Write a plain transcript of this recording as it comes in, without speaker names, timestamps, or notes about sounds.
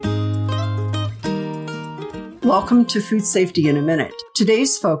Welcome to Food Safety in a Minute.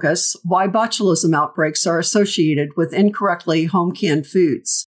 Today's focus, why botulism outbreaks are associated with incorrectly home-canned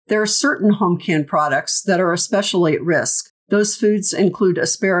foods. There are certain home-canned products that are especially at risk. Those foods include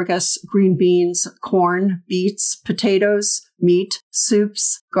asparagus, green beans, corn, beets, potatoes, meat,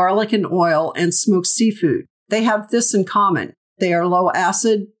 soups, garlic and oil, and smoked seafood. They have this in common. They are low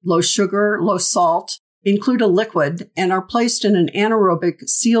acid, low sugar, low salt, include a liquid, and are placed in an anaerobic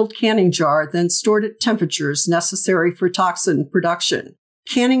sealed canning jar, then stored at temperatures necessary for toxin production.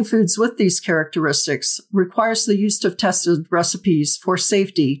 Canning foods with these characteristics requires the use of tested recipes for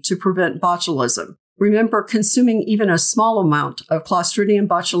safety to prevent botulism. Remember, consuming even a small amount of Clostridium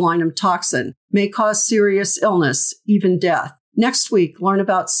botulinum toxin may cause serious illness, even death. Next week, learn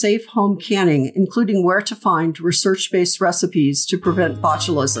about safe home canning, including where to find research-based recipes to prevent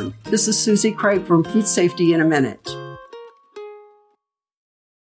botulism. This is Susie Craig from Food Safety in a Minute.